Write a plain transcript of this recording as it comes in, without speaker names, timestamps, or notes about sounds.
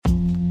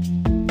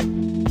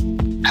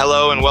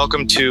Hello and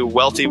welcome to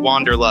Wealthy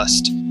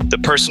Wanderlust, the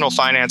personal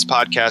finance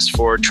podcast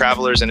for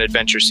travelers and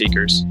adventure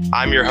seekers.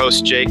 I'm your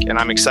host, Jake, and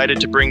I'm excited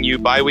to bring you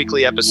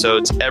bi-weekly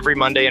episodes every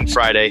Monday and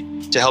Friday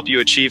to help you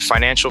achieve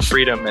financial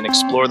freedom and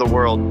explore the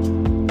world.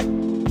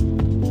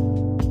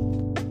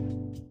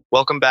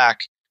 Welcome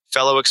back,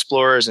 fellow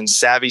explorers and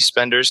savvy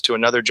spenders, to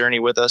another journey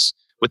with us.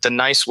 With the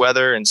nice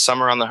weather and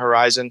summer on the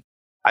horizon,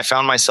 I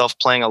found myself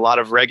playing a lot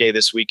of reggae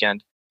this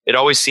weekend. It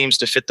always seems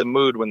to fit the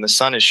mood when the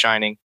sun is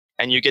shining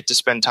and you get to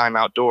spend time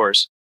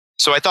outdoors.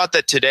 So I thought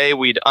that today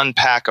we'd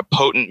unpack a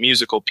potent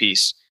musical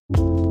piece.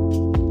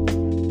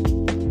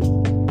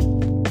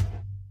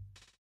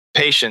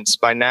 Patience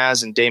by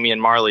Nas and Damian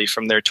Marley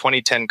from their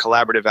 2010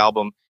 collaborative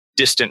album,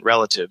 Distant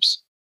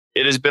Relatives.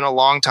 It has been a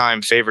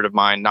long-time favorite of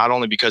mine, not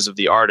only because of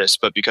the artist,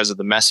 but because of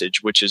the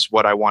message, which is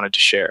what I wanted to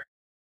share.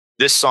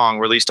 This song,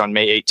 released on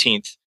May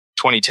 18th,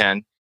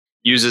 2010,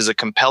 uses a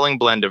compelling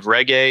blend of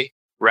reggae,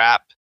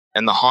 rap,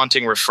 and the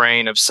haunting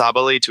refrain of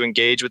Sabali to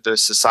engage with the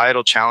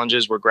societal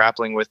challenges we're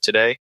grappling with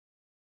today.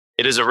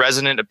 It is a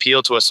resonant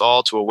appeal to us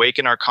all to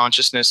awaken our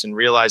consciousness and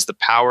realize the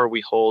power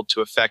we hold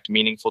to effect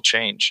meaningful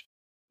change.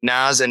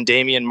 Nas and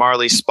Damian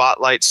Marley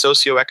spotlight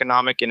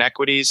socioeconomic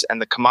inequities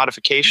and the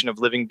commodification of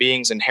living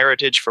beings and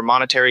heritage for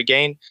monetary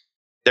gain.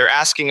 They're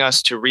asking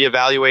us to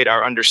reevaluate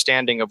our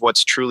understanding of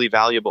what's truly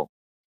valuable.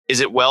 Is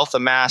it wealth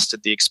amassed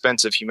at the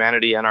expense of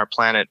humanity and our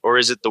planet, or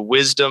is it the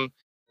wisdom,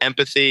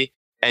 empathy,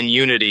 and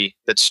unity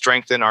that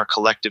strengthen our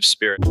collective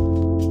spirit?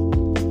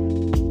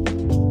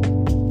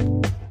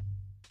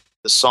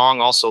 The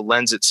song also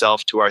lends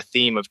itself to our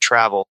theme of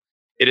travel.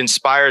 It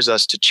inspires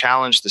us to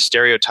challenge the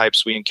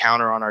stereotypes we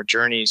encounter on our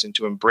journeys and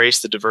to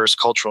embrace the diverse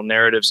cultural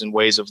narratives and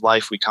ways of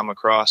life we come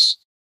across.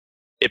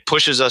 It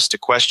pushes us to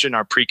question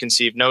our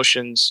preconceived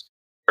notions,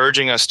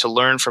 urging us to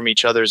learn from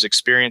each other's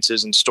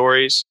experiences and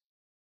stories.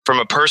 From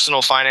a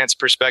personal finance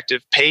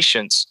perspective,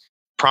 patience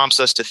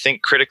prompts us to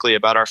think critically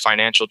about our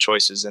financial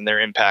choices and their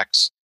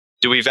impacts.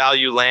 Do we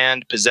value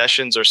land,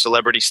 possessions, or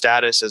celebrity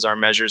status as our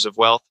measures of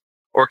wealth?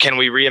 Or can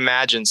we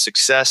reimagine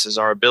success as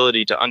our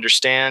ability to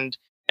understand,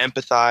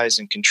 empathize,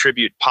 and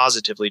contribute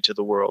positively to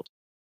the world?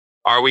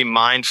 Are we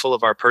mindful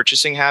of our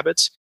purchasing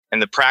habits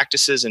and the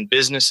practices and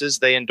businesses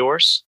they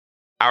endorse?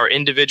 Our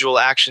individual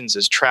actions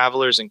as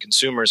travelers and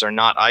consumers are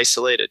not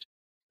isolated.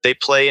 They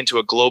play into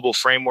a global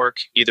framework,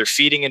 either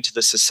feeding into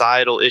the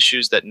societal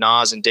issues that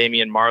Nas and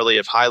Damian Marley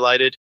have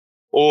highlighted,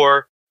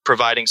 or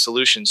providing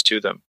solutions to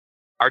them.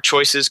 Our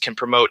choices can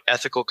promote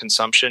ethical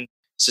consumption,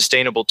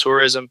 sustainable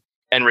tourism,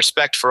 and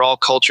respect for all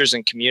cultures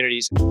and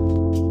communities.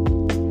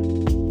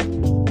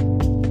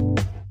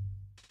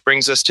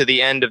 Brings us to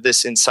the end of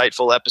this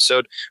insightful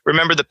episode.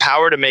 Remember, the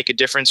power to make a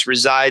difference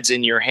resides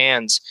in your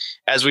hands.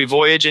 As we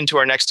voyage into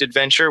our next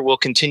adventure, we'll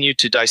continue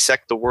to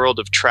dissect the world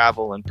of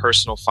travel and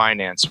personal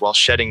finance while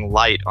shedding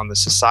light on the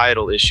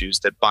societal issues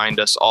that bind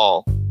us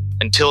all.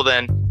 Until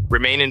then,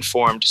 remain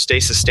informed,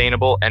 stay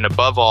sustainable, and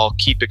above all,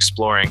 keep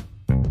exploring.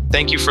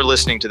 Thank you for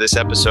listening to this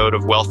episode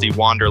of Wealthy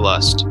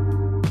Wanderlust.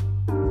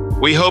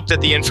 We hope that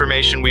the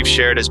information we've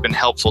shared has been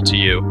helpful to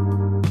you.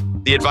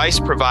 The advice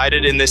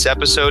provided in this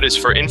episode is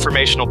for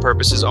informational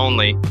purposes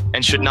only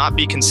and should not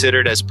be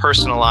considered as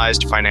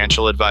personalized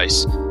financial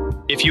advice.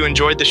 If you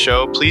enjoyed the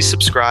show, please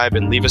subscribe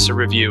and leave us a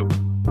review.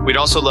 We'd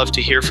also love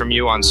to hear from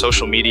you on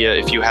social media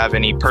if you have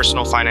any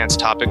personal finance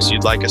topics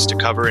you'd like us to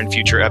cover in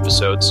future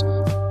episodes.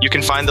 You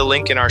can find the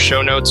link in our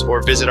show notes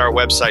or visit our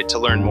website to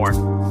learn more.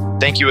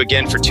 Thank you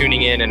again for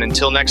tuning in, and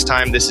until next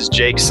time, this is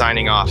Jake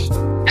signing off.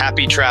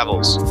 Happy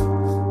travels.